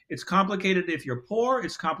It's complicated if you're poor.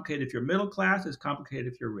 It's complicated if you're middle class. It's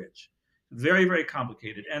complicated if you're rich. Very, very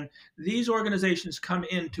complicated. And these organizations come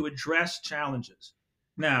in to address challenges.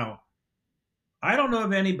 Now, I don't know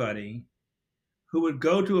of anybody who would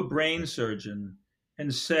go to a brain surgeon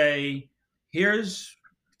and say, here's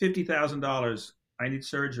 $50,000. I need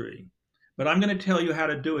surgery. But I'm going to tell you how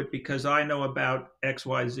to do it because I know about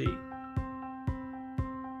XYZ.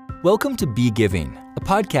 Welcome to Be Giving, a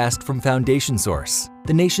podcast from Foundation Source,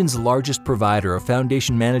 the nation's largest provider of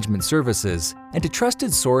foundation management services and a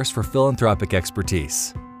trusted source for philanthropic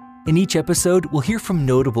expertise. In each episode, we'll hear from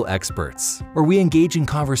notable experts, where we engage in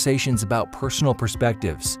conversations about personal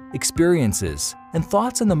perspectives, experiences, and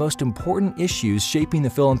thoughts on the most important issues shaping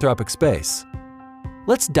the philanthropic space.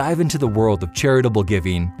 Let's dive into the world of charitable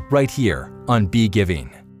giving right here on Be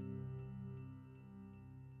Giving.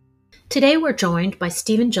 Today, we're joined by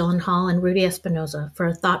Stephen Gyllenhaal and Rudy Espinoza for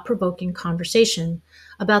a thought-provoking conversation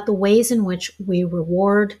about the ways in which we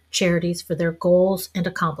reward charities for their goals and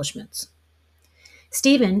accomplishments.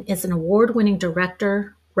 Stephen is an award-winning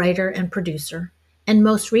director, writer, and producer, and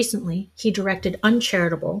most recently, he directed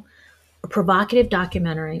UnCharitable, a provocative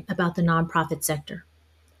documentary about the nonprofit sector.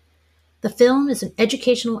 The film is an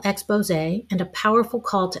educational expose and a powerful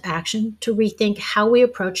call to action to rethink how we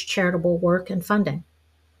approach charitable work and funding.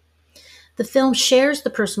 The film shares the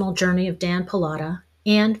personal journey of Dan Pallotta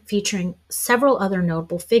and featuring several other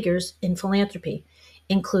notable figures in philanthropy,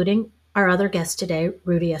 including our other guest today,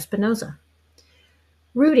 Rudy Espinoza.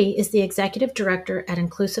 Rudy is the executive director at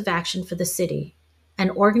Inclusive Action for the City, an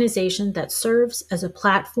organization that serves as a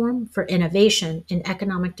platform for innovation in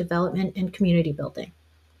economic development and community building.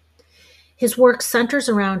 His work centers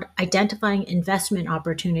around identifying investment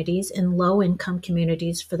opportunities in low-income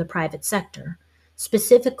communities for the private sector,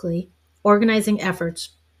 specifically organizing efforts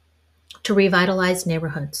to revitalize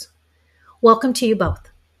neighborhoods. Welcome to you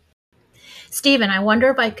both. Stephen, I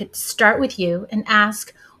wonder if I could start with you and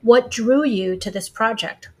ask what drew you to this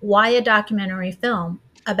project? Why a documentary film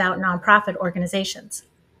about nonprofit organizations?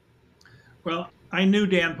 Well, I knew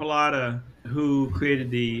Dan Pallotta, who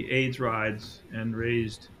created the AIDS rides and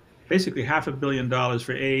raised basically $500 million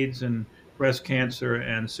for AIDS and breast cancer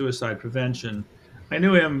and suicide prevention. I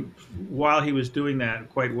knew him while he was doing that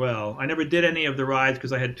quite well. I never did any of the rides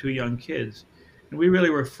because I had two young kids. And we really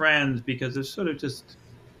were friends because of sort of just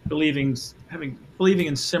believing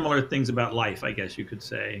in similar things about life, I guess you could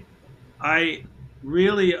say. I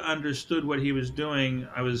really understood what he was doing.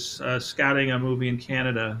 I was scouting a movie in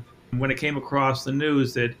Canada when it came across the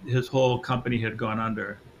news that his whole company had gone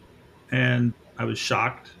under. And I was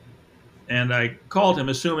shocked. And I called him,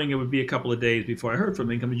 assuming it would be a couple of days before I heard from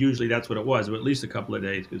him. Usually that's what it was, or at least a couple of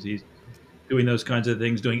days, because he's doing those kinds of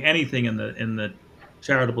things. Doing anything in the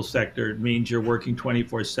charitable sector means you're working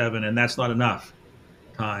 24/7, and that's not enough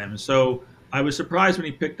time. So I was surprised when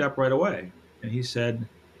he picked up right away. And he said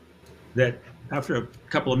that after a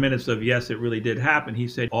couple of minutes of, yes, it really did happen, he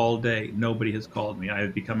said, all day, nobody has called me. I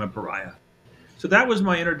have become a pariah. So that was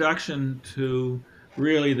my introduction to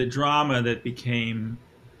really the drama that became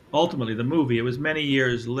ultimately the movie. It was many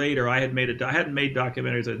years later. I hadn't made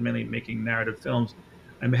documentaries. I was mainly making narrative films.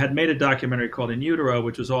 I had made a documentary called In Utero,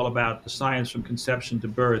 which was all about the science from conception to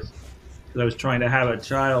birth. Because I was trying to have a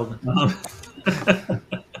child,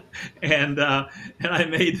 and I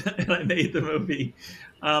made the movie,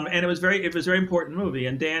 and it was a very important movie.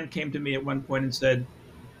 And Dan came to me at one point and said,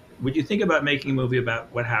 "Would you think about making a movie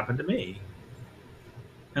about what happened to me?"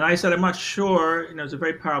 And I said, I'm not sure. It's a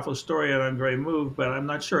very powerful story, and I'm very moved, but I'm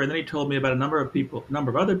not sure. And then he told me about a number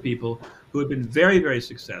of other people who had been very, very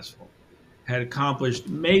successful, had accomplished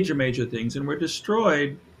major, major things, and were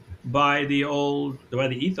destroyed by the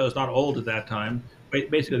ethos, not old at that time, but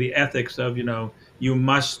basically the ethics of, you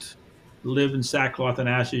must live in sackcloth and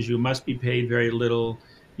ashes, you must be paid very little,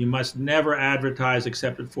 you must never advertise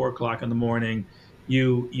except at 4:00 in the morning.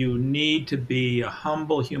 You need to be a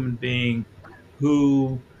humble human being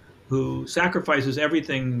who sacrifices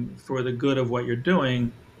everything for the good of what you're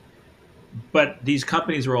doing. But these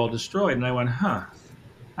companies were all destroyed. And I went,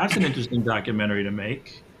 that's an interesting documentary to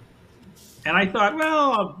make. And I thought,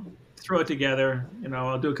 well, I'll throw it together.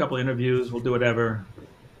 I'll do a couple of interviews. We'll do whatever.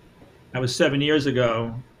 That was 7 years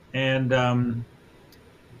ago. And I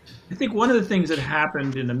think one of the things that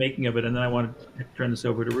happened in the making of it, and then I want to turn this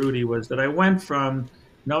over to Rudy, was that I went from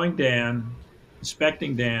knowing Dan,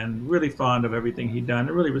 respecting Dan, really fond of everything he'd done.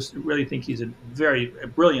 I really think he's a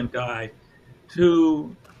brilliant guy,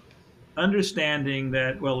 to understanding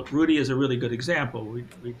that, well, Rudy is a really good example. We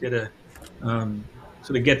did a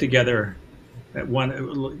sort of get together at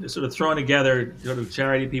one, sort of thrown together, sort of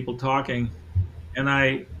charity people talking, and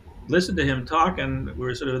I listened to him talk, and we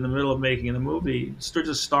were sort of in the middle of making the movie,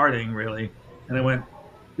 just starting really, and I went,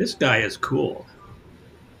 "This guy is cool.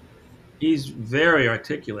 He's very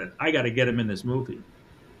articulate. I got to get him in this movie."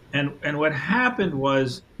 And what happened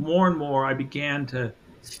was more and more I began to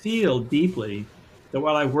feel deeply that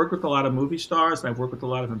while I've worked with a lot of movie stars and I've worked with a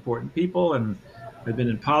lot of important people and I've been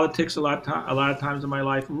in politics a lot of times in my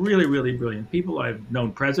life, really, really brilliant people. I've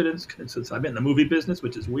known presidents since I've been in the movie business,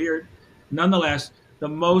 which is weird. Nonetheless, the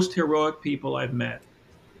most heroic people I've met,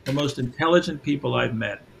 the most intelligent people I've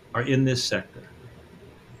met are in this sector.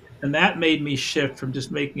 And that made me shift from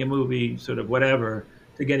just making a movie, sort of whatever,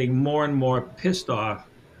 to getting more and more pissed off,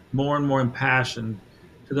 more and more impassioned,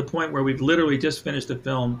 to the point where we've literally just finished a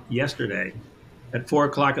film yesterday at 4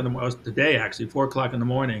 o'clock in the morning, today actually, 4 o'clock in the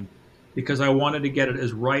morning, because I wanted to get it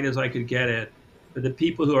as right as I could get it for the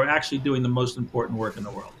people who are actually doing the most important work in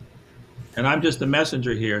the world. And I'm just a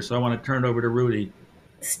messenger here, so I want to turn it over to Rudy.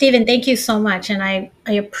 Stephen, thank you so much. And I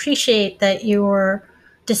appreciate that you're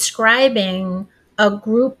describing a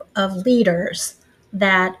group of leaders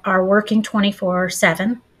that are working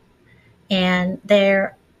 24/7, and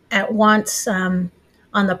they're at once on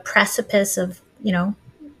the precipice of,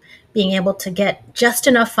 being able to get just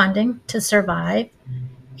enough funding to survive.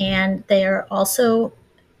 And they're also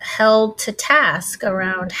held to task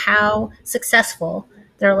around how successful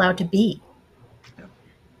they're allowed to be. Yeah.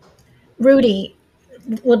 Rudy,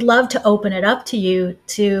 would love to open it up to you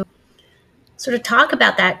to sort of talk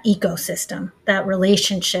about that ecosystem, that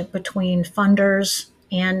relationship between funders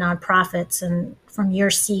and nonprofits, and from your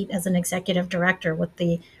seat as an executive director with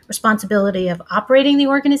the responsibility of operating the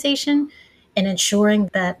organization and ensuring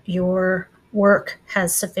that your work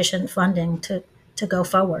has sufficient funding to go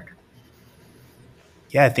forward.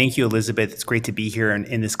 Yeah, thank you, Elizabeth. It's great to be here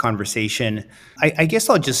in this conversation. I guess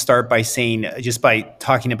I'll just start by saying, just by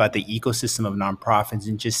talking about the ecosystem of nonprofits,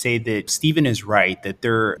 and just say that Stephen is right, that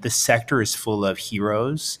the sector is full of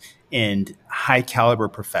heroes and high caliber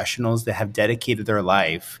professionals that have dedicated their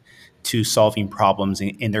life to solving problems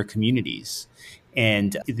in their communities.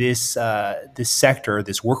 And this sector,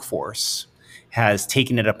 this workforce, has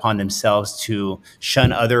taken it upon themselves to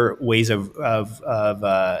shun other ways of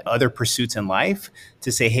other pursuits in life, to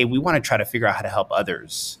say, hey, we want to try to figure out how to help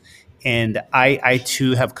others. And I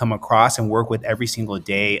too have come across and work with every single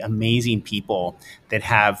day amazing people that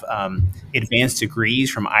have advanced degrees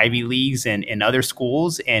from Ivy Leagues and other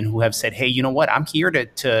schools, and who have said, hey, you know what, I'm here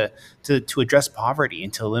to address poverty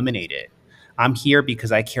and to eliminate it. I'm here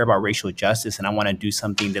because I care about racial justice, and I want to do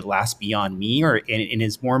something that lasts beyond me, and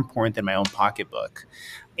is more important than my own pocketbook.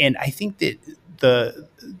 And I think that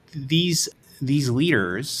these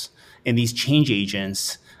leaders and these change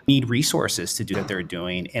agents need resources to do what they're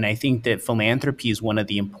doing. And I think that philanthropy is one of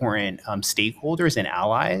the important stakeholders and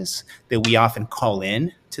allies that we often call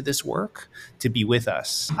in to this work to be with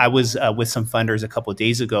us. I was with some funders a couple of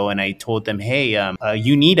days ago, and I told them, hey,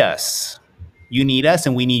 you need us. You need us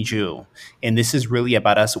and we need you. And this is really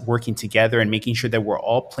about us working together and making sure that we're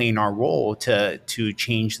all playing our role to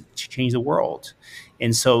change the world.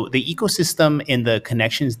 And so the ecosystem and the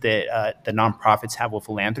connections that the nonprofits have with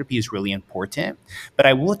philanthropy is really important. But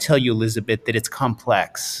I will tell you, Elizabeth, that it's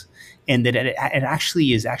complex, and that it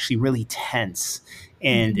actually is really tense,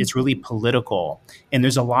 and it's really political. And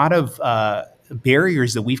there's a lot of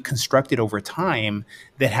barriers that we've constructed over time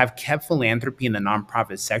that have kept philanthropy and the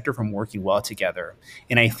nonprofit sector from working well together.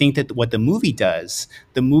 And I think that what the movie does,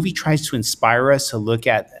 the movie tries to inspire us to look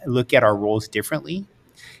at our roles differently,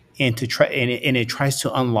 and to try and it tries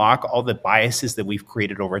to unlock all the biases that we've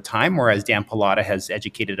created over time, or as Dan Pallotta has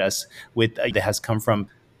educated us with, that has come from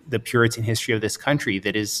the Puritan history of this country,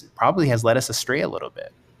 that is probably has led us astray a little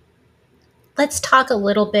bit. Let's talk a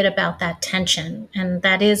little bit about that tension. And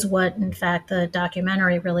that is what, in fact, the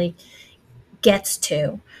documentary really gets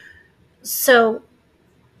to. So,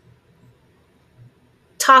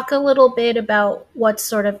 talk a little bit about what's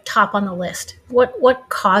sort of top on the list. What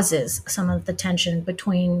causes some of the tension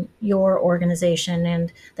between your organization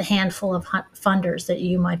and the handful of funders that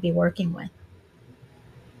you might be working with?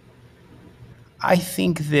 I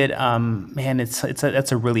think that, man,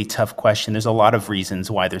 that's a really tough question. There's a lot of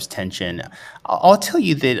reasons why there's tension. I'll tell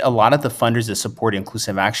you that a lot of the funders that support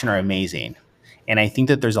inclusive action are amazing. And I think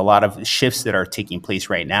that there's a lot of shifts that are taking place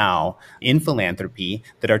right now in philanthropy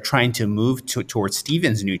that are trying to move towards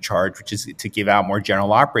Stephen's new charge, which is to give out more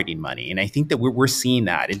general operating money. And I think that we're seeing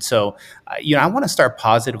that. And so, I want to start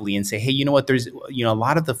positively and say, hey, you know what? There's, a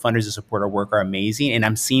lot of the funders that support our work are amazing, and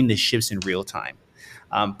I'm seeing the shifts in real time.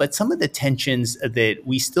 But some of the tensions that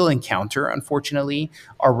we still encounter, unfortunately,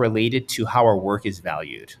 are related to how our work is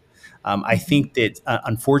valued. I think that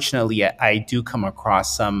unfortunately, I do come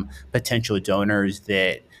across some potential donors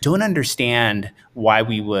that don't understand why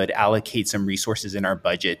we would allocate some resources in our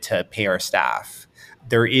budget to pay our staff.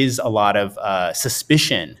 There is a lot of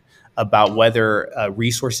suspicion about whether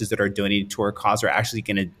resources that are donated to our cause are actually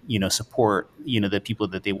going to, support, the people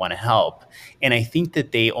that they want to help. And I think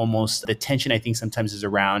that the tension I think sometimes is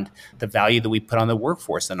around the value that we put on the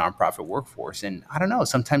workforce, the nonprofit workforce. And I don't know,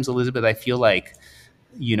 sometimes, Elizabeth, I feel like,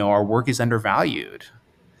 our work is undervalued.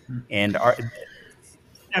 And I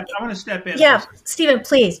want to step in for a Yeah, second Stephen,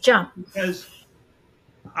 please jump. because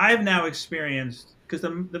I've now experienced, because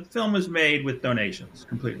the film was made with donations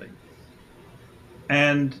completely,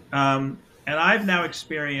 and I've now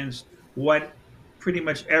experienced what pretty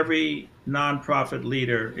much every nonprofit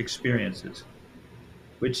leader experiences,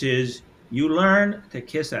 which is you learn to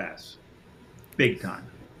kiss ass big time.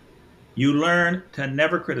 You learn to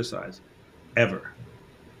never criticize ever.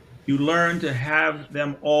 You learn to have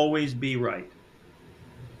them always be right.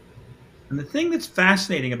 And the thing that's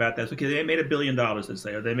fascinating about that is, okay, they made $1 billion, let's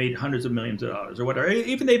say, or they made hundreds of millions of dollars, or whatever.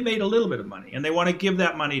 Even they've made a little bit of money, and they want to give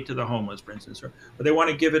that money to the homeless, for instance, or they want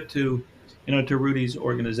to give it to, to Rudy's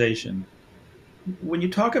organization. When you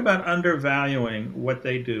talk about undervaluing what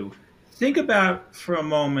they do, think about for a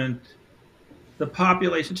moment the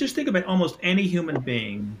population. Just think about almost any human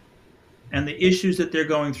being and the issues that they're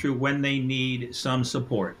going through when they need some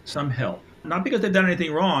support, some help. Not because they've done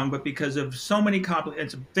anything wrong, but because of so many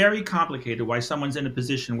it's very complicated why someone's in a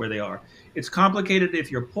position where they are. It's complicated if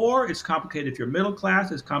you're poor, it's complicated if you're middle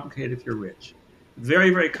class, it's complicated if you're rich. Very,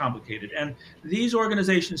 very complicated. And these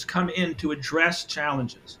organizations come in to address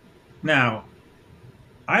challenges. Now,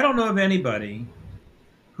 I don't know of anybody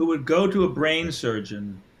who would go to a brain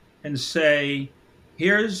surgeon and say,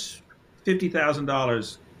 here's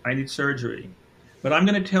 $50,000, I need surgery, but I'm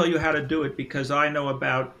going to tell you how to do it because I know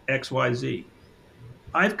about XYZ.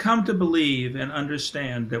 I've come to believe and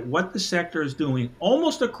understand that what the sector is doing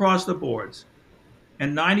almost across the boards,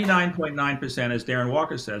 and 99.9%, as Darren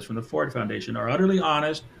Walker says from the Ford Foundation, are utterly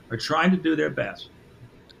honest, are trying to do their best.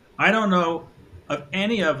 I don't know of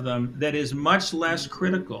any of them that is much less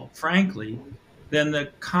critical, frankly, than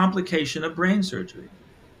the complication of brain surgery.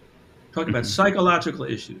 Talking about psychological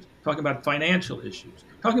issues, talking about financial issues,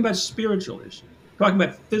 talking about spiritual issues, talking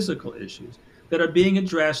about physical issues that are being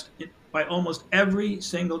addressed by almost every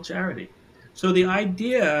single charity. So the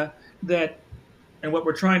idea that, and what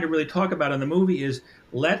we're trying to really talk about in the movie is,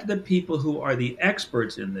 let the people who are the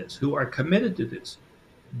experts in this, who are committed to this,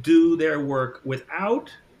 do their work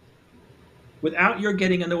without your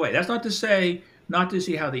getting in the way. That's not to say not to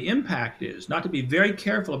see how the impact is, not to be very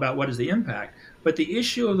careful about what is the impact, but the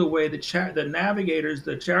issue of the way the navigators,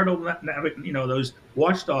 the charitable, those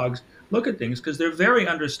watchdogs look at things, because they're very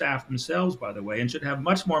understaffed themselves, by the way, and should have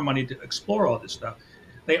much more money to explore all this stuff.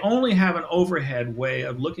 They only have an overhead way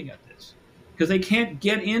of looking at this because they can't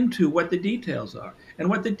get into what the details are. And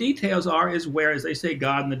what the details are is where, as they say,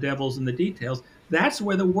 God and the devil's in the details. That's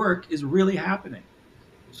where the work is really happening.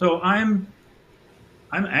 So I'm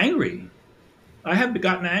angry. I have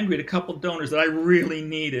gotten angry at a couple of donors that I really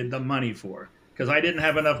needed the money for because I didn't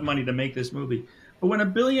have enough money to make this movie. But when a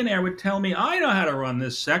billionaire would tell me, I know how to run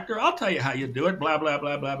this sector, I'll tell you how you do it, blah, blah,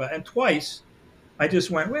 blah, blah, blah. And twice I just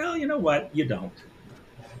went, well, you know what? You don't.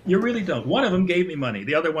 You really don't. One of them gave me money.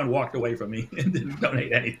 The other one walked away from me and didn't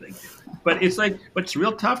donate anything. But it's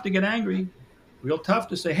real tough to get angry, real tough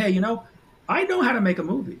to say, hey, I know how to make a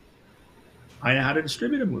movie. I know how to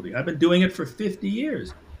distribute a movie. I've been doing it for 50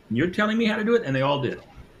 years. And you're telling me how to do it? And they all did.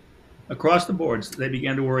 Across the boards, they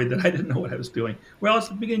began to worry that I didn't know what I was doing. Well, it's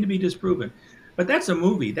beginning to be disproven. But that's a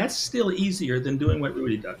movie. That's still easier than doing what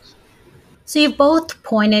Rudy does. So you've both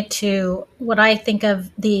pointed to what I think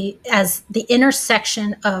of as the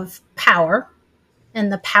intersection of power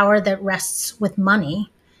and the power that rests with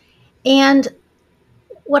money, and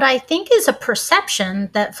what I think is a perception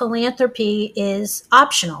that philanthropy is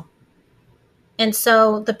optional. And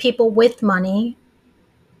so the people with money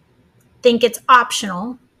think it's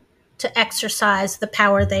optional to exercise the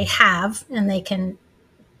power they have and they can,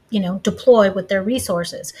 deploy with their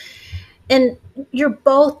resources. And you're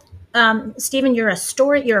both, Stephen, you're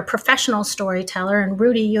a professional storyteller, and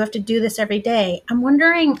Rudy, you have to do this every day. I'm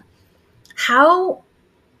wondering how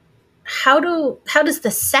does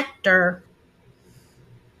the sector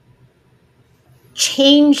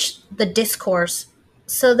change the discourse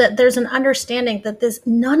so that there's an understanding that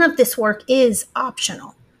none of this work is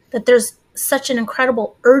optional, that there's such an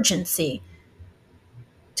incredible urgency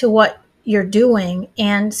to what you're doing.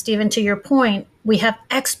 And Stephen, to your point, we have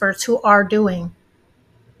experts who are doing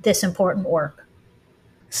this important work.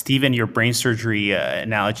 Stephen, your brain surgery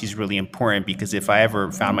analogy is really important because if I ever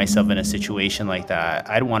found myself in a situation like that,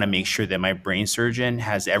 I'd want to make sure that my brain surgeon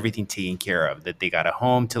has everything taken care of, that they got a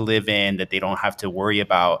home to live in, that they don't have to worry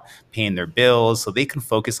about paying their bills, so they can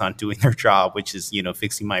focus on doing their job, which is,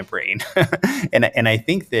 fixing my brain. And I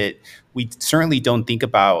think that we certainly don't think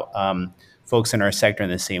about folks in our sector in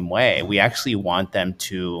the same way. We actually want them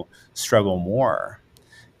to struggle more.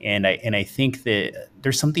 And I think that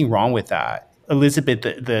there's something wrong with that. Elizabeth,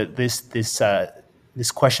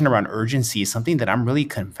 this question around urgency is something that I'm really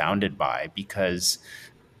confounded by because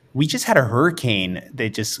we just had a hurricane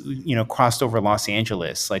that just crossed over Los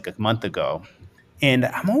Angeles like a month ago, and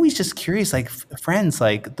I'm always just curious, like friends,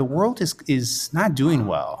 like the world is not doing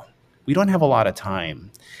well. We don't have a lot of time.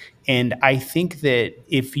 And I think that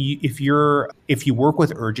if you work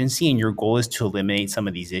with urgency and your goal is to eliminate some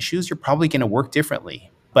of these issues, you're probably going to work differently.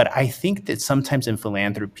 But I think that sometimes in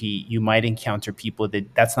philanthropy, you might encounter people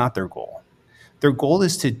that that's not their goal. Their goal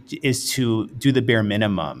is to do the bare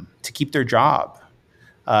minimum, to keep their job,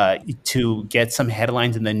 to get some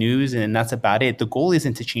headlines in the news, and that's about it. The goal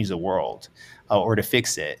isn't to change the world or to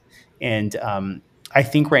fix it. And I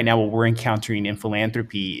think right now what we're encountering in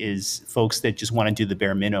philanthropy is folks that just want to do the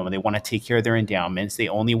bare minimum. They want to take care of their endowments. They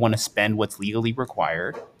only want to spend what's legally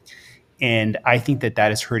required. And I think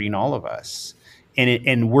that is hurting all of us.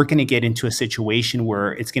 And we're going to get into a situation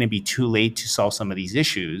where it's going to be too late to solve some of these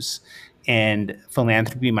issues. And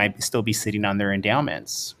philanthropy might still be sitting on their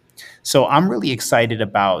endowments. So I'm really excited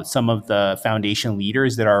about some of the foundation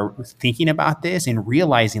leaders that are thinking about this and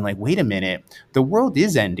realizing, like, wait a minute, the world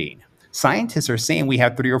is ending. Scientists are saying we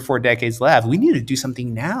have 3 or 4 decades left. We need to do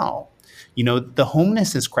something now. The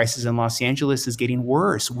homelessness crisis in Los Angeles is getting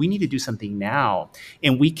worse. We need to do something now.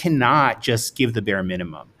 And we cannot just give the bare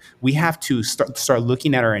minimum. We have to start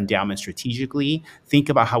looking at our endowment strategically, think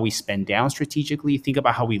about how we spend down strategically, think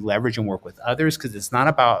about how we leverage and work with others, because it's not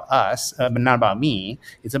about us, but not about me.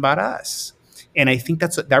 It's about us. And I think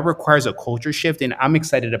that requires a culture shift. And I'm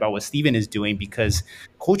excited about what Stephen is doing because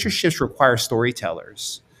culture shifts require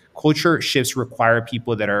storytellers. Culture shifts require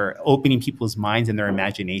people that are opening people's minds and their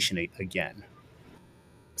imagination again.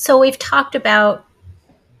 So we've talked about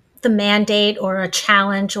the mandate or a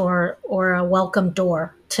challenge or a welcome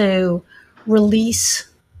door to release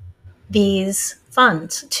these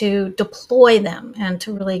funds, to deploy them, and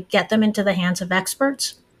to really get them into the hands of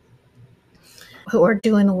experts who are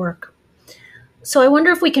doing the work. So I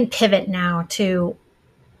wonder if we can pivot now to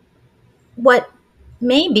what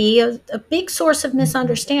may be a big source of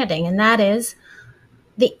misunderstanding, and that is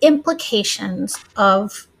the implications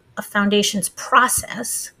of a foundation's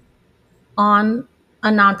process on a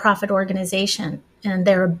nonprofit organization and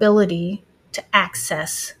their ability to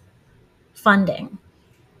access funding.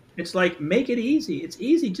 It's like, make it easy. It's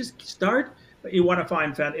easy. Just start. You want to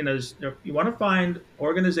find you want to find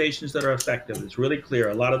organizations that are effective. It's really clear.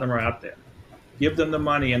 A lot of them are out there. Give them the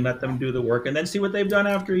money and let them do the work, and then see what they've done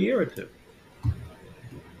after a year or two.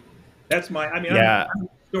 That's my. I'm a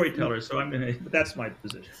storyteller, so but that's my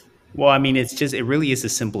position. Well, it really is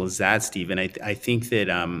as simple as that, Stephen. I think that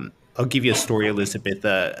I'll give you a story, Elizabeth.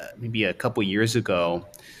 Maybe a couple years ago,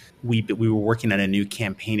 we were working on a new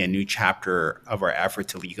campaign, a new chapter of our effort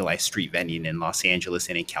to legalize street vending in Los Angeles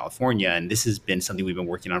and in California. And this has been something we've been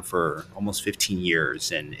working on for almost 15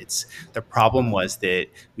 years. And the problem was that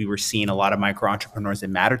we were seeing a lot of micro entrepreneurs that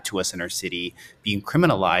mattered to us in our city being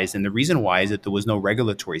criminalized. And the reason why is that there was no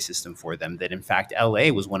regulatory system for them, that in fact, LA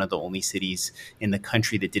was one of the only cities in the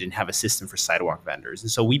country that didn't have a system for sidewalk vendors.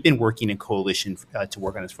 And so we've been working in coalition to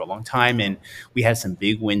work on this for a long time. And we had some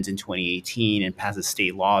big wins in 2018 and passed a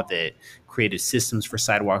state law that created systems for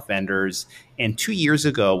sidewalk vendors. And 2 years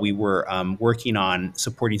ago, we were working on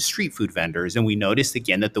supporting street food vendors. And we noticed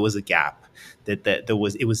again that there was a gap, that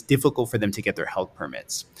it was difficult for them to get their health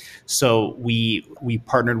permits. So we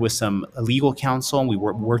partnered with some legal counsel, and we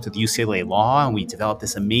worked with UCLA Law, and we developed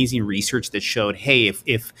this amazing research that showed, hey,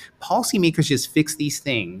 if policymakers just fix these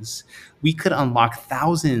things, we could unlock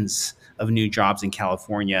thousands of new jobs in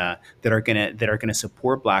California that are gonna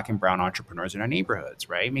support Black and brown entrepreneurs in our neighborhoods,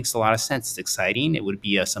 right? It makes a lot of sense. It's exciting. It would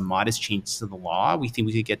be some modest changes to the law. We think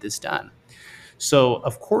we could get this done. So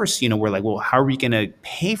of course, we're like, well, how are we going to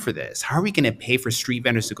pay for this? How are we going to pay for street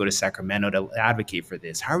vendors to go to Sacramento to advocate for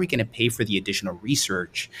this? How are we going to pay for the additional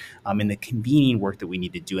research and the convening work that we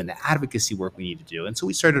need to do and the advocacy work we need to do? And so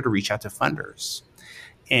we started to reach out to funders.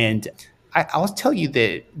 And I'll tell you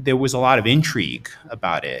that there was a lot of intrigue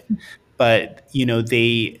about it. But,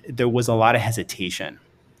 there was a lot of hesitation.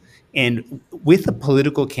 And with a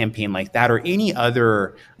political campaign like that or any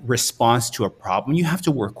other response to a problem, you have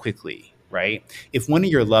to work quickly. right? If one of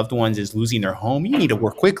your loved ones is losing their home, you need to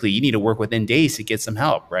work quickly. You need to work within days to get some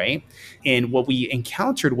help, right? And what we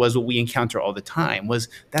encountered was what we encounter all the time was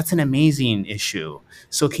that's an amazing issue.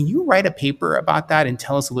 So can you write a paper about that and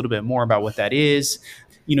tell us a little bit more about what that is?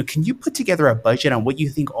 Can you put together a budget on what you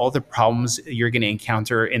think all the problems you're going to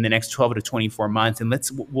encounter in the next 12 to 24 months? And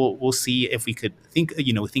we'll see if we could think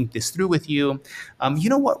this through with you. You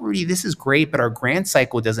know what, Rudy, this is great, but our grant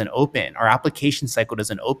cycle doesn't open. Our application cycle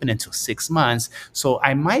doesn't open until 6 months. So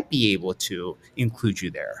I might be able to include you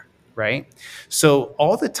there. Right. So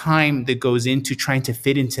all the time that goes into trying to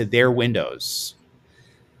fit into their windows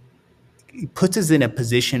puts us in a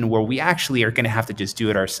position where we actually are going to have to just do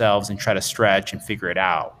it ourselves and try to stretch and figure it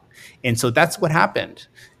out. And so that's what happened.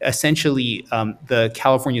 Essentially, the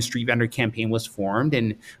California Street Vendor Campaign was formed,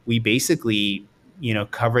 and we basically,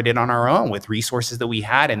 covered it on our own with resources that we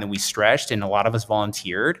had, and then we stretched, and a lot of us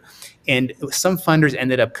volunteered. And some funders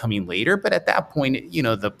ended up coming later, but at that point,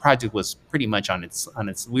 the project was pretty much on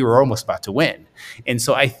its. We were almost about to win. And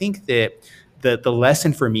so I think that the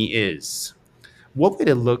lesson for me is, what would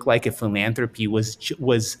it look like if philanthropy was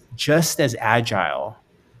just as agile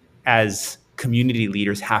as community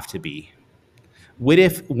leaders have to be? What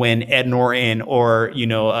if when Ed Norton or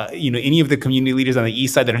any of the community leaders on the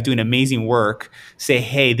East Side that are doing amazing work say,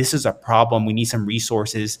 "Hey, this is a problem. We need some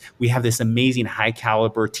resources. We have this amazing high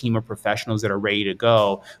caliber team of professionals that are ready to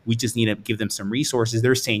go. We just need to give them some resources."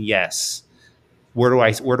 They're saying, "Yes. Where do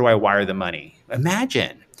I wire the money?"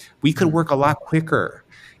 Imagine we could work a lot quicker.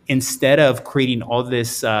 Instead of creating all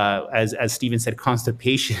this, as Stephen said,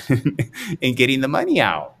 constipation and getting the money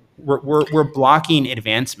out, we're blocking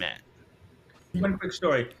advancement. One quick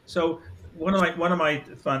story. So one of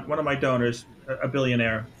my donors, a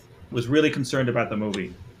billionaire, was really concerned about the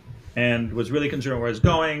movie, and was really concerned where it's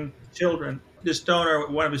going. Children. This donor,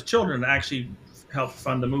 one of his children, actually helped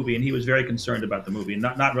fund the movie, and he was very concerned about the movie, and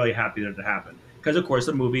not really happy that it happened, because of course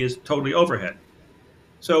the movie is totally overhead.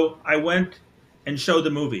 So I went and showed the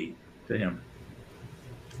movie to him,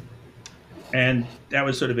 and that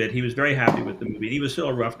was sort of it. He was very happy with the movie. He was still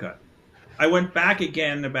a rough cut. I went back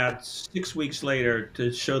again about 6 weeks later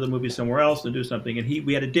to show the movie somewhere else and do something, and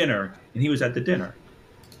we had a dinner, and he was at the dinner.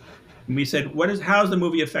 And we said, how's the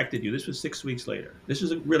movie affected you? This was 6 weeks later. This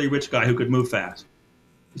is a really rich guy who could move fast.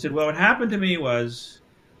 He said, well, what happened to me was,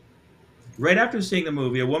 right after seeing the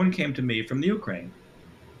movie, a woman came to me from the Ukraine,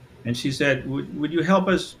 and she said, would you help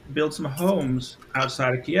us build some homes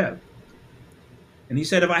outside of Kiev? And he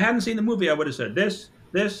said, if I hadn't seen the movie, I would have said, this,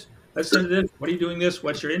 let's send this. What are you doing this?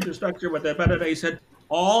 What's your infrastructure? He said,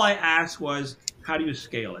 all I asked was, how do you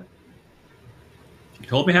scale it? She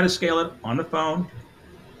told me how to scale it on the phone.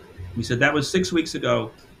 He said, that was 6 weeks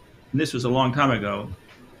ago. And this was a long time ago,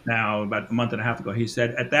 now about a month and a half ago. He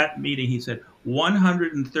said, at that meeting,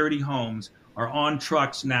 130 homes are on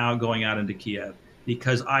trucks now going out into Kiev,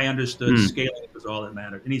 because I understood scaling was all that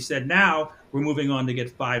mattered. And he said, now we're moving on to get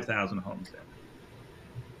 5,000 homes there.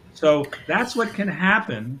 So that's what can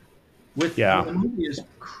happen with the movie, is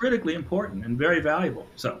critically important and very valuable.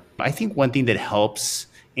 So I think one thing that helps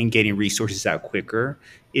in getting resources out quicker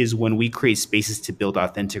is when we create spaces to build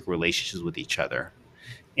authentic relationships with each other.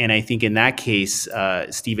 And I think in that case,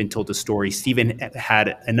 Stephen told the story. Stephen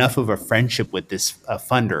had enough of a friendship with this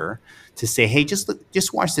funder to say, hey,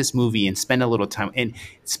 just watch this movie and spend a little time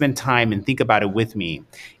and think about it with me.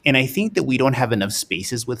 And I think that we don't have enough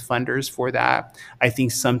spaces with funders for that. I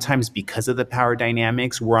think sometimes because of the power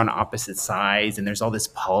dynamics, we're on opposite sides, and there's all this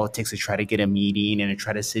politics to try to get a meeting and to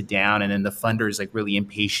try to sit down. And then the funder is like really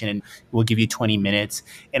impatient and will give you 20 minutes.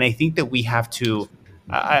 And I think that we have to,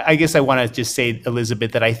 I guess I want to just say,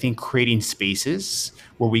 Elizabeth, that I think creating spaces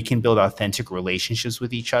where we can build authentic relationships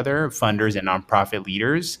with each other, funders and nonprofit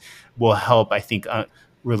leaders, will help, I think,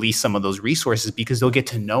 release some of those resources, because they'll get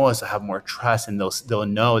to know us, they'll have more trust, and they'll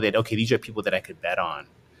know that, okay, these are people that I could bet on.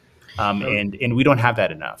 And we don't have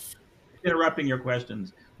that enough. Interrupting your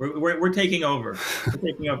questions. We're taking over.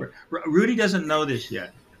 We're taking over. Rudy doesn't know this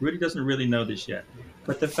yet. Rudy doesn't really know this yet.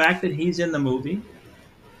 But the fact that he's in the movie,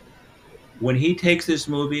 when he takes this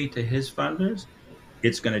movie to his funders,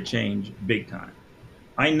 it's going to change big time.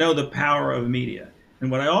 I know the power of media. And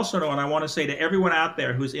what I also know, and I want to say to everyone out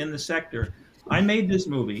there who's in the sector, I made this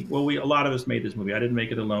movie. Well, a lot of us made this movie. I didn't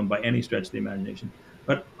make it alone by any stretch of the imagination.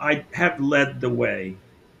 But I have led the way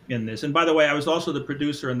in this. And by the way, I was also the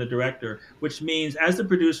producer and the director, which means as the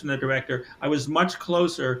producer and the director, I was much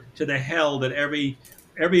closer to the hell that every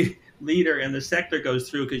leader in the sector goes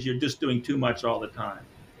through, because you're just doing too much all the time.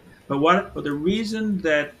 But the reason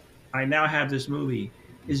that I now have this movie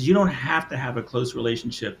is you don't have to have a close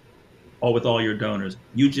relationship with all your donors.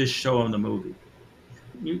 You just show them the movie.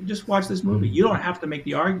 You just watch this movie. You don't have to make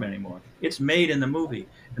the argument anymore. It's made in the movie.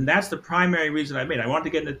 And that's the primary reason I made. I wanted to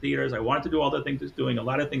get into theaters. I wanted to do all the things it's doing. A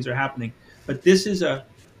lot of things are happening. But this is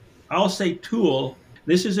I'll say tool.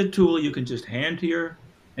 This is a tool you can just hand to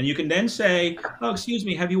and you can then say, oh, excuse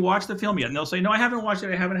me, have you watched the film yet? And they'll say, no, I haven't watched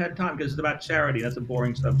it. I haven't had time because it's about charity. That's a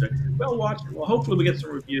boring subject. Well, watch it. Well, hopefully we get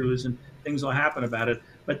some reviews and things will happen about it.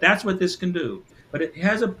 But that's what this can do. But it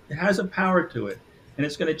has a power to it, and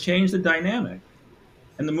it's going to change the dynamic.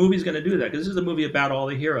 And the movie's going to do that because this is a movie about all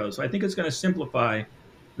the heroes. So I think it's going to simplify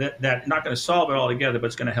that, not going to solve it altogether, but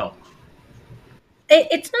it's going to help.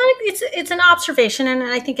 It's not. It's an observation, and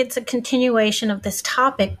I think it's a continuation of this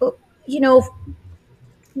topic. But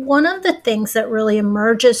one of the things that really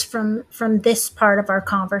emerges from this part of our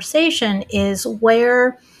conversation is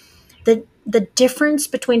where the difference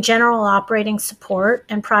between general operating support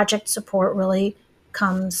and project support really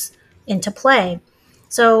comes into play.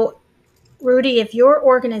 So, Rudy, if your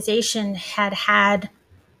organization had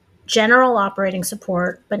general operating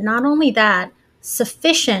support, but not only that,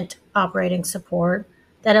 sufficient operating support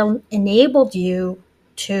that enabled you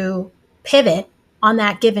to pivot on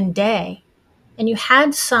that given day, and you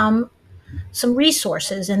had some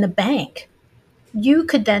resources in the bank, you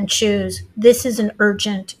could then choose, this is an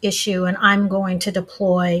urgent issue and I'm going to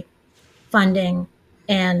deploy funding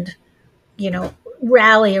and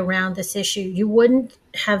rally around this issue. You wouldn't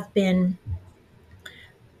have been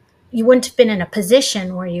in a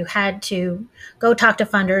position where you had to go talk to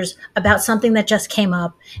funders about something that just came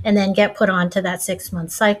up and then get put onto that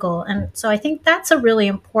 6-month cycle. And so I think that's a really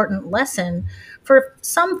important lesson for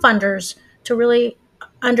some funders to really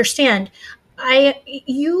understand.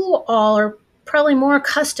 You all are probably more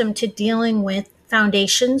accustomed to dealing with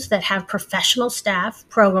foundations that have professional staff,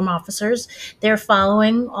 program officers. They're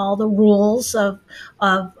following all the rules of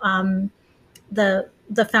the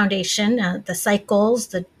foundation, the cycles,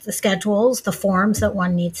 the schedules, the forms that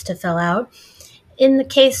one needs to fill out. In the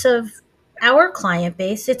case of our client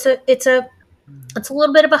base, it's a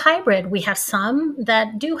little bit of a hybrid. We have some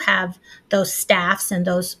that do have those staffs and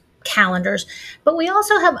those calendars, but we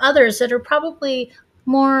also have others that are probably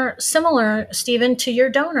more similar, Stephen, to your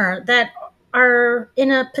donor, that are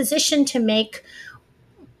in a position to make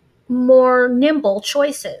more nimble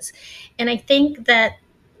choices. And I think that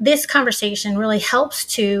this conversation really helps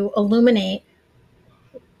to illuminate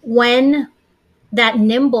when that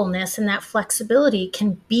nimbleness and that flexibility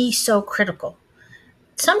can be so critical.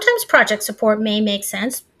 Sometimes project support may make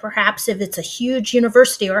sense, perhaps if it's a huge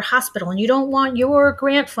university or a hospital and you don't want your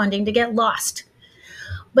grant funding to get lost.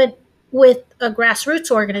 But with a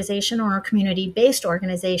grassroots organization or a community-based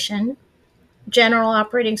organization, general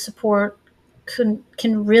operating support can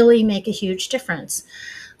really make a huge difference.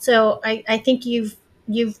 So I think you've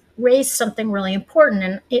raised something really important,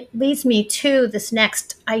 and it leads me to this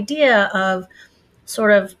next idea of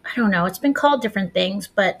sort of, I don't know, it's been called different things,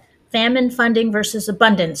 but famine funding versus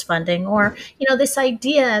abundance funding, or this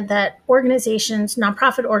idea that organizations,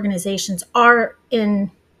 nonprofit organizations, are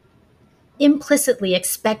implicitly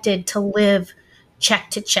expected to live check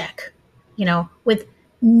to check, with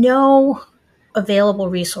no available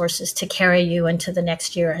resources to carry you into the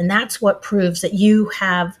next year. And that's what proves that you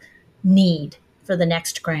have need for the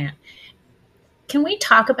next grant. Can we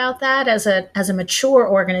talk about that as a mature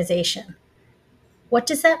organization? What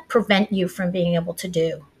does that prevent you from being able to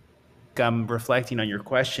do? I'm reflecting on your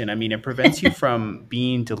question. I mean, it prevents you from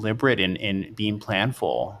being deliberate and being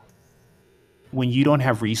planful. When you don't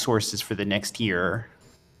have resources for the next year,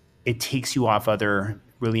 it takes you off other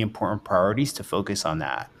really important priorities to focus on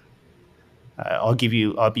that. I'll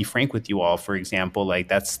be frank with you all. For example,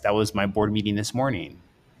 that was my board meeting this morning.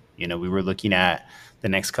 We were looking at the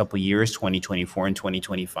next couple of years, 2024 and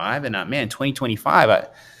 2025, and 2025,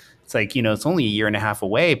 it's like, it's only a year and a half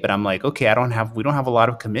away, but I'm like, okay, we don't have a lot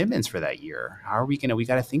of commitments for that year. How are we we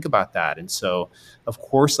got to think about that. And so, of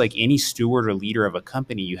course, like any steward or leader of a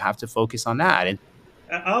company, you have to focus on that. And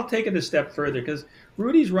I'll take it a step further because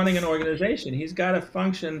Rudy's running an organization. He's got to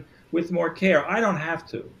function with more care. I don't have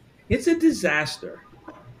to. It's a disaster.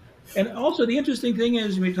 And also the interesting thing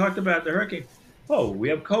is, we talked about the hurricane. Oh, we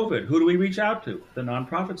have COVID. Who do we reach out to? The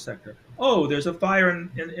nonprofit sector. Oh, there's a fire in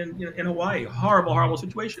Hawaii. Horrible, horrible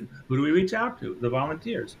situation. Who do we reach out to? The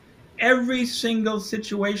volunteers. Every single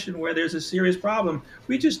situation where there's a serious problem,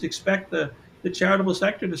 we just expect the charitable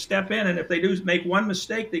sector to step in. And if they do make one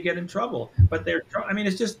mistake, they get in trouble. But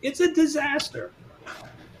it's a disaster.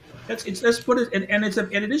 Let's put it, and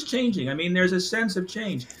it is changing. I mean, there's a sense of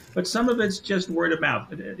change, but some of it's just word of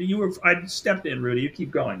mouth. I stepped in, Rudy. You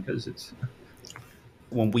keep going because it's.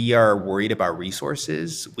 When we are worried about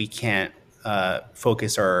resources, we can't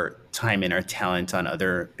focus our time and our talent on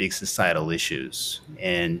other big societal issues.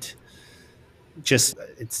 And just,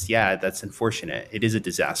 yeah, that's unfortunate. It is a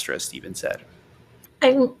disaster, as Stephen said.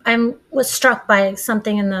 I was struck by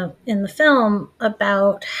something in the film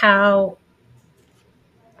about how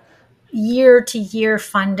year to year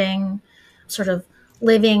funding, sort of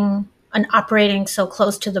living and operating so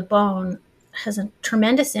close to the bone, has a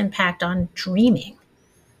tremendous impact on dreaming,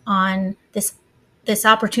 on this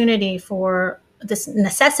opportunity for this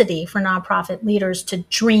necessity for nonprofit leaders to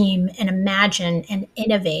dream and imagine and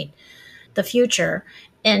innovate the future.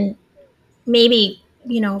 And maybe,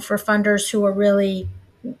 for funders who are really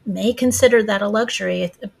may consider that a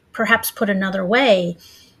luxury, perhaps put another way,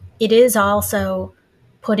 it is also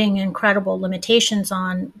putting incredible limitations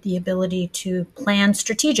on the ability to plan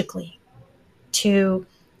strategically, to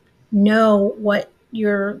know what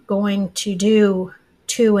you're going to do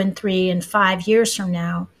 2 and 3 and 5 years from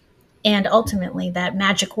now, and ultimately that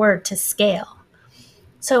magic word to scale.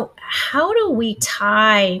 So, how do we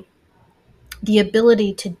tie the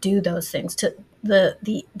ability to do those things to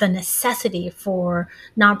the necessity for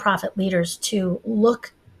nonprofit leaders to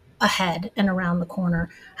look ahead and around the corner?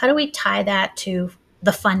 How do we tie that to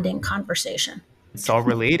the funding conversation? It's all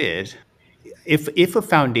related. If a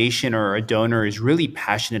foundation or a donor is really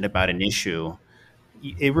passionate about an issue,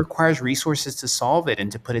 it requires resources to solve it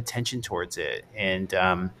and to put attention towards it. And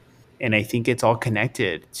I think it's all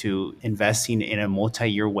connected to investing in a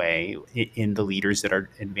multi-year way in the leaders that are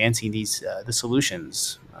advancing the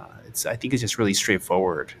solutions. I think it's just really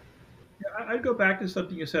straightforward. I'd go back to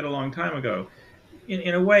something you said a long time ago.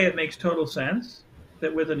 In a way, it makes total sense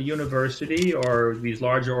that within a university or these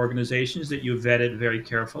larger organizations that you vet it very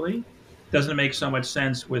carefully. Doesn't make so much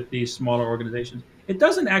sense with these smaller organizations. It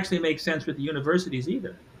doesn't actually make sense with the universities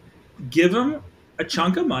either. Give them a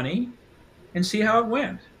chunk of money and see how it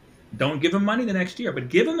went. Don't give them money the next year, but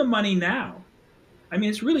give them the money now. I mean,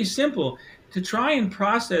 it's really simple to try and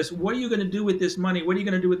process what are you going to do with this money? What are you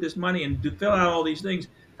going to do with this money? And to fill out all these things.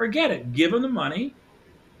 Forget it. Give them the money.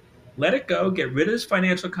 Let it go. Get rid of this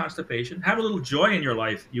financial constipation. Have a little joy in your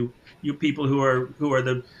life. You people who are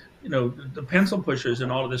the the pencil pushers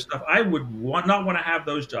and all of this stuff. I would not want to have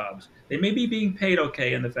those jobs. They may be being paid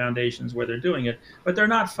okay in the foundations where they're doing it, but they're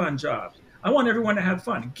not fun jobs. I want everyone to have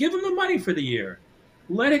fun. Give them the money for the year.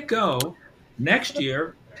 Let it go. Next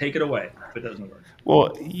year, take it away if it doesn't work.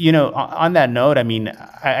 Well, on that note, I mean,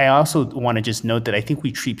 I also want to just note that I think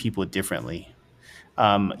we treat people differently.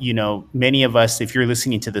 Many of us, if you're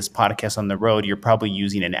listening to this podcast on the road, you're probably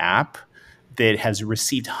using an app that has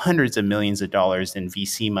received hundreds of millions of dollars in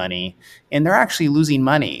VC money, and they're actually losing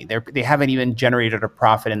money. They haven't even generated a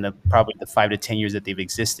profit in probably the 5 to 10 years that they've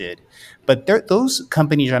existed. But those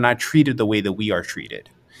companies are not treated the way that we are treated.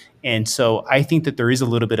 And so I think that there is a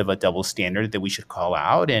little bit of a double standard that we should call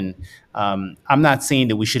out. And I'm not saying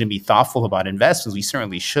that we shouldn't be thoughtful about investments. We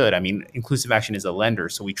certainly should. I mean, Inclusive Action is a lender,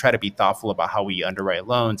 so we try to be thoughtful about how we underwrite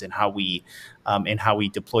loans and how we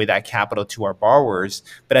deploy that capital to our borrowers.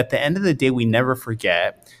 But at the end of the day, we never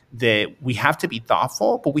forget that we have to be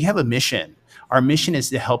thoughtful, but we have a mission. Our mission is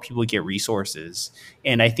to help people get resources.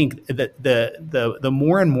 And I think that the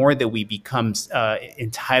more and more that we become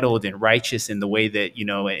entitled and righteous in the way that,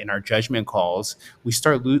 in our judgment calls, we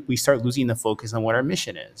start losing the focus on what our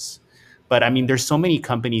mission is. But I mean, there's so many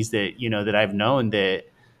companies that, that I've known that,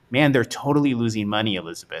 man, they're totally losing money,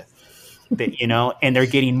 Elizabeth, and they're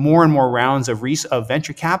getting more and more rounds of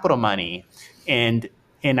venture capital money. And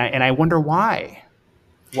I wonder why.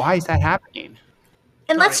 Why is that happening?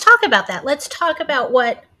 And let's talk about that. Let's talk about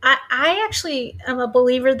what I actually am a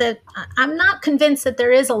believer that I'm not convinced that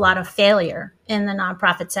there is a lot of failure in the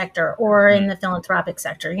nonprofit sector or in the philanthropic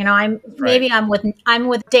sector. I'm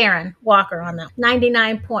with Darren Walker on that.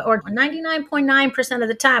 99.9% of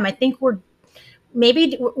the time, I think we're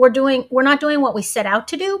not doing what we set out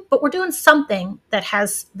to do, but we're doing something that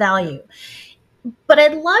has value. But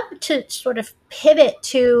I'd love to sort of pivot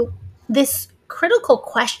to this critical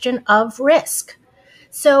question of risk.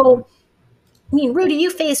 So, I mean, Rudy, you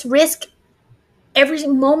face risk every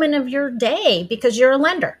moment of your day because you're a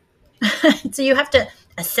lender. So you have to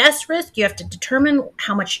assess risk. You have to determine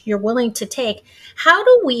how much you're willing to take. How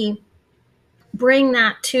do we bring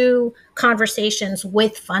that to conversations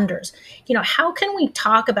with funders? How can we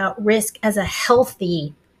talk about risk as a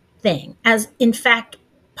healthy thing, as in fact,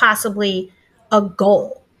 possibly a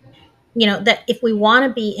goal? That if we want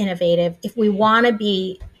to be innovative, if we want to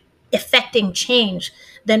be effecting change,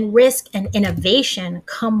 then risk and innovation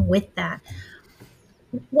come with that.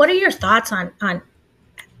 What are your thoughts on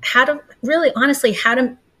how to really honestly, how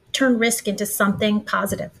to turn risk into something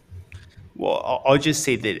positive? Well, I'll just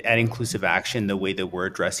say that at Inclusive Action, the way that we're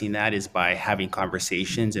addressing that is by having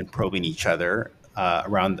conversations and probing each other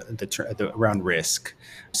around around risk.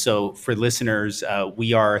 So, for listeners,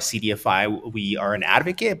 we are a CDFI. We are an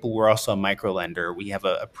advocate, but we're also a microlender. We have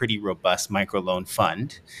a pretty robust microloan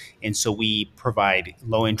fund, and so we provide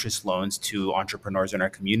low interest loans to entrepreneurs in our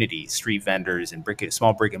community, street vendors, and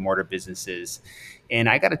small brick and mortar businesses. And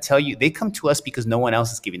I got to tell you, they come to us because no one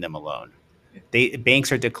else is giving them a loan.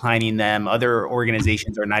 Banks are declining them. Other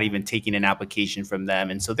organizations are not even taking an application from them.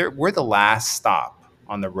 And so we're the last stop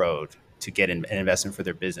on the road to get an investment for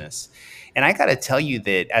their business. And I got to tell you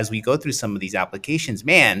that as we go through some of these applications,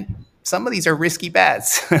 man, some of these are risky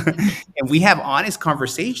bets. And we have honest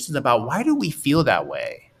conversations about, why do we feel that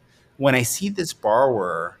way? When I see this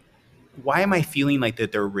borrower, why am I feeling like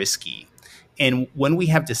that they're risky? And when we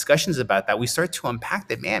have discussions about that, we start to unpack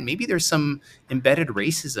that, man, maybe there's some embedded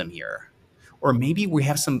racism here. Or maybe we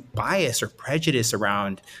have some bias or prejudice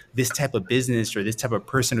around this type of business or this type of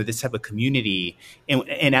person or this type of community.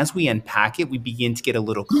 And as we unpack it, we begin to get a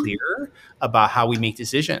little clearer about how we make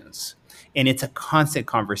decisions. And it's a constant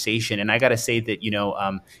conversation. And I got to say that,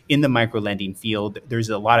 in the microlending field, there's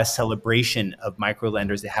a lot of celebration of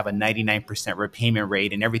microlenders that have a 99% repayment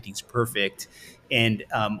rate and everything's perfect. And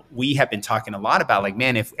we have been talking a lot about, like,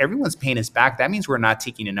 man, if everyone's paying us back, that means we're not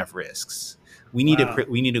taking enough risks. We need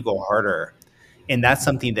to go harder. And that's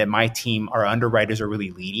something that my team, our underwriters, are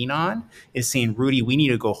really leading on, is saying, Rudy, we need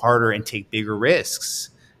to go harder and take bigger risks.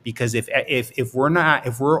 Because if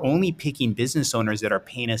we're only picking business owners that are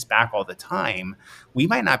paying us back all the time, we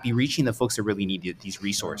might not be reaching the folks that really need these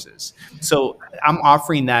resources. So I'm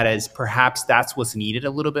offering that as perhaps that's what's needed a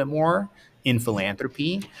little bit more in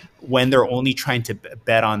philanthropy, when they're only trying to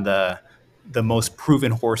bet on the most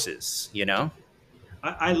proven horses,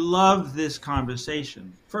 I love this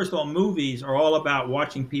conversation. First of all, movies are all about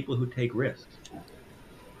watching people who take risks.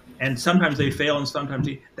 And sometimes they fail and sometimes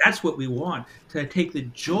that's what we want, to take the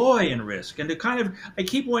joy in risk and to I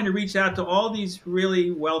keep wanting to reach out to all these really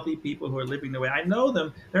wealthy people who are living the way I know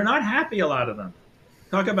them. They're not happy, a lot of them.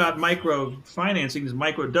 Talk about micro financing,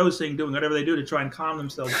 micro dosing, doing whatever they do to try and calm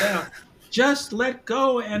themselves down. Just let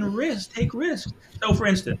go and take risks. So for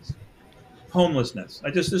instance, homelessness.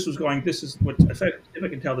 This is what, if I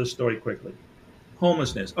can tell this story quickly.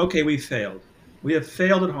 Homelessness. Okay, we failed. We have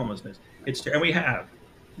failed at homelessness. And we have.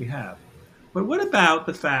 But what about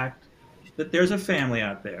the fact that there's a family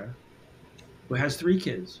out there who has 3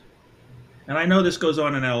 kids? And I know this goes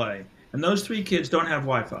on in LA. And those 3 kids don't have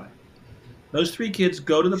Wi-Fi. Those 3 kids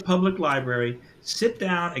go to the public library, sit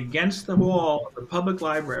down against the wall of the public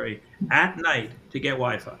library at night to get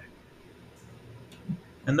Wi-Fi.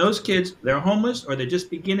 And those kids, they're homeless, or they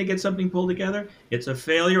just begin to get something pulled together. It's a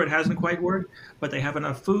failure. It hasn't quite worked, but they have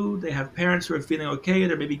enough food. They have parents who are feeling okay.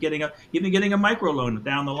 They're maybe even getting a microloan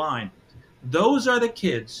down the line. Those are the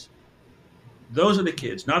kids. Those are the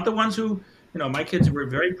kids, not the ones who, my kids were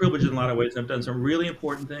very privileged in a lot of ways and have done some really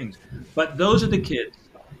important things. But those are the kids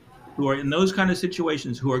who are in those kind of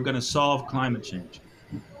situations who are going to solve climate change.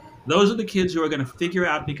 Those are the kids who are going to figure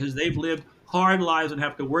out, because they've lived hard lives and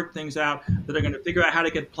have to work things out, that are going to figure out how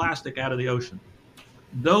to get plastic out of the ocean.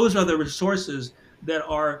 Those are the resources that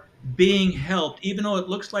are being helped, even though it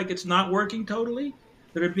looks like it's not working totally,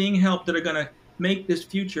 that are being helped, that are going to make this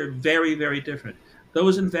future very, very different.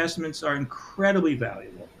 Those investments are incredibly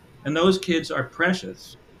valuable. And those kids are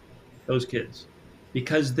precious, those kids,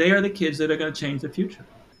 because they are the kids that are going to change the future.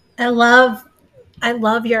 I love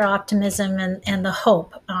your optimism and the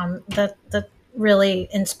hope that really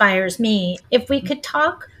inspires me. If we could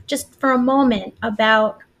talk just for a moment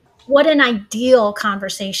about what an ideal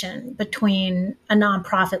conversation between a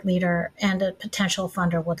nonprofit leader and a potential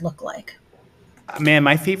funder would look like. Man,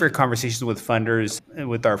 my favorite conversations with funders,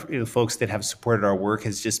 with our folks that have supported our work,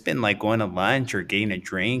 has just been like going to lunch or getting a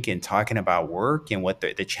drink and talking about work and what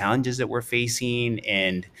the challenges that we're facing.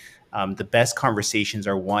 And the best conversations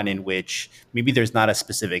are one in which maybe there's not a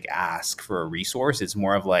specific ask for a resource. It's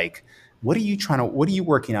more of like, what are you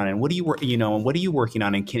working on? And what are you working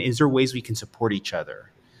on? And is there ways we can support each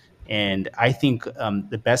other? And I think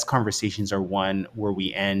the best conversations are one where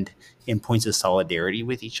we end in points of solidarity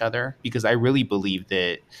with each other, because I really believe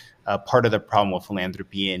that part of the problem with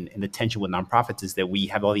philanthropy and the tension with nonprofits is that we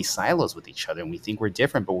have all these silos with each other and we think we're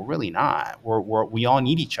different, but we're really not. We all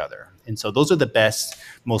need each other. And so those are the best,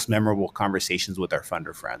 most memorable conversations with our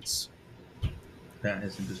funder friends. That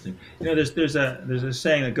is interesting. There's a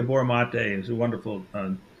saying that Gabor Mate is a wonderful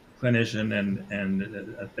clinician and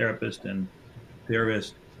a therapist and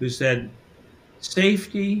theorist, who said,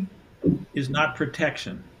 safety is not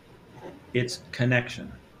protection, it's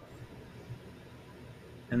connection.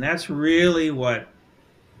 And that's really what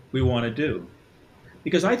we want to do.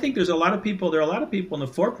 Because I think there are a lot of people in the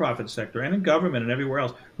for-profit sector and in government and everywhere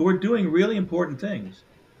else who are doing really important things.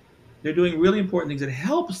 They're doing really important things. It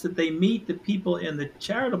helps that they meet the people in the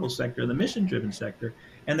charitable sector, the mission-driven sector,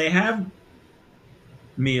 and they have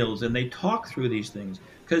meals and they talk through these things.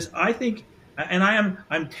 Because I think, and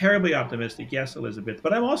I'm terribly optimistic, yes, Elizabeth,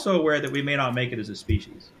 but I'm also aware that we may not make it as a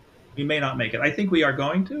species. We may not make it. I think we are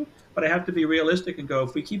going to, but I have to be realistic and go,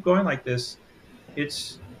 if we keep going like this,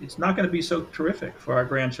 it's not going to be so terrific for our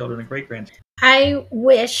grandchildren and great grandchildren. I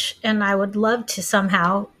wish and I would love to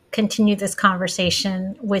somehow continue this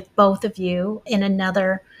conversation with both of you in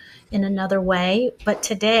another way. But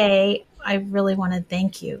today I really want to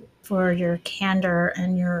thank you for your candor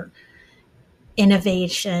and your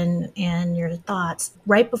innovation and your thoughts.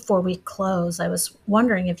 Right before we close, I was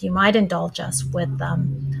wondering if you might indulge us with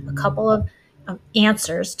a couple of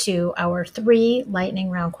answers to our 3 lightning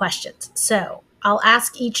round questions. So I'll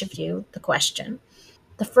ask each of you the question.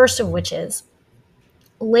 The first of which is,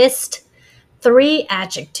 list 3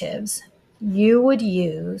 adjectives you would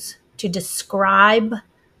use to describe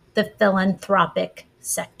the philanthropic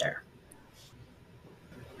sector.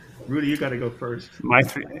 Rudy, you got to go first. My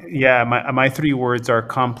 3 words are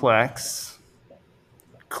complex,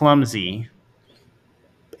 clumsy,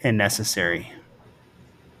 and necessary.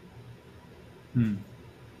 I'm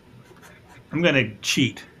going to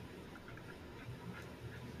cheat.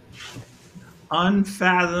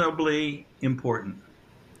 Unfathomably important.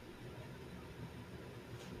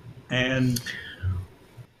 And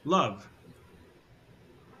love.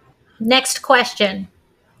 Next question.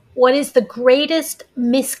 What is the greatest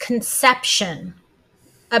misconception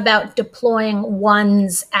about deploying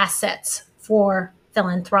one's assets for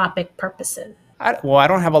philanthropic purposes? I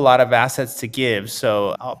don't have a lot of assets to give,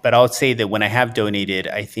 but I would say that when I have donated,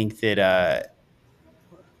 I think that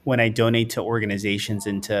when I donate to organizations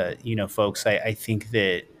and to folks, I think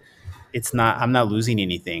that I'm not losing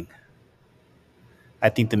anything. I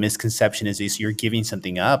think the misconception is you're giving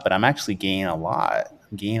something up, but I'm actually gaining a lot.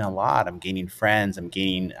 I'm gaining friends. I'm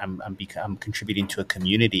contributing to a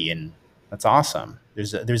community, and that's awesome.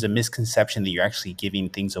 There's a misconception that you're actually giving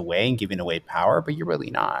things away and giving away power, but you're really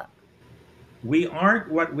not. We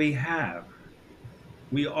aren't what we have.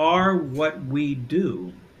 We are what we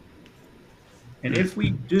do. And if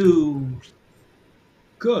we do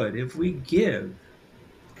good, if we give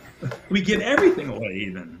everything away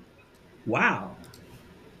even. Wow.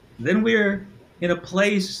 Then we're in a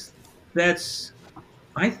place that's,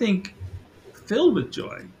 I think, filled with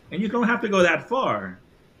joy. And you don't have to go that far.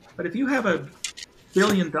 But if you have $1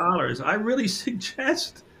 billion, I really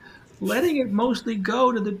suggest letting it mostly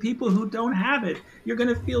go to the people who don't have it. You're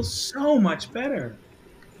going to feel so much better.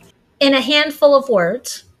 In a handful of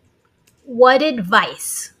words, what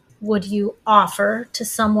advice would you offer to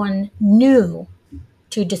someone new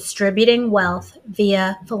to distributing wealth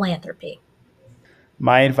via philanthropy?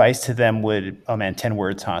 My advice to them would, 10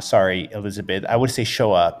 words, huh? Sorry, Elizabeth. I would say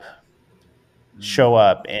show up. Show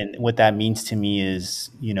up. And what that means to me is,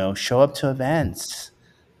 show up to events,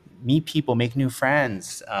 meet people, make new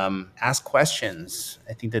friends, ask questions.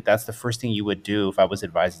 I think that that's the first thing you would do if I was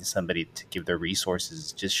advising somebody to give their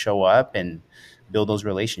resources. Just show up and build those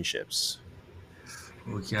relationships.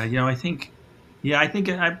 Well, yeah, I think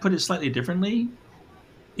I put it slightly differently.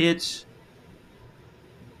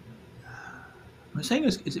 I'm saying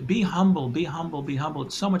is be humble, be humble, be humble.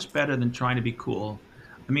 It's so much better than trying to be cool.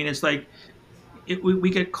 I mean, it's like we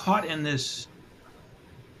get caught in this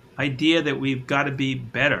idea that we've got to be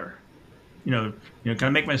better. Can I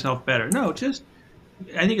make myself better? No, I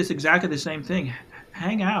think it's exactly the same thing.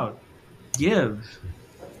 Hang out, give.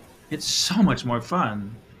 It's so much more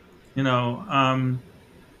fun, and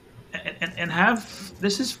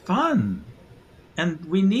this is fun, and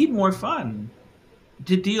we need more fun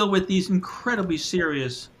to deal with these incredibly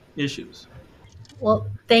serious issues. Well,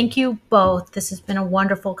 thank you both. This has been a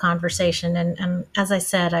wonderful conversation. And as I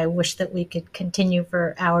said, I wish that we could continue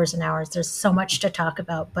for hours and hours. There's so much to talk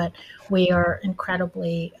about, but we are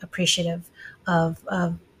incredibly appreciative of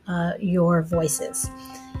your voices.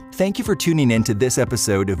 Thank you for tuning in to this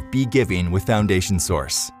episode of Be Giving with Foundation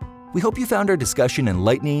Source. We hope you found our discussion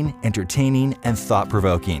enlightening, entertaining, and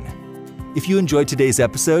thought-provoking. If you enjoyed today's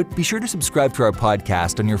episode, be sure to subscribe to our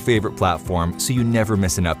podcast on your favorite platform so you never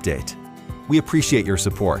miss an update. We appreciate your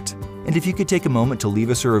support, and if you could take a moment to leave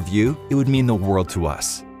us a review, it would mean the world to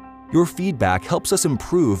us. Your feedback helps us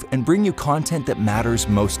improve and bring you content that matters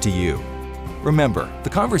most to you. Remember, the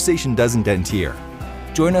conversation doesn't end here.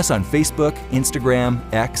 Join us on Facebook, Instagram,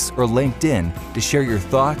 X, or LinkedIn to share your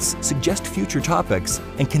thoughts, suggest future topics,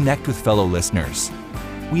 and connect with fellow listeners.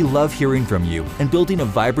 We love hearing from you and building a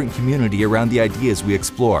vibrant community around the ideas we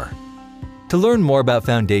explore. To learn more about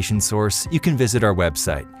Foundation Source, you can visit our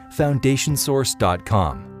website,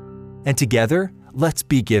 foundationsource.com. And together, let's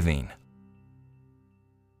be giving.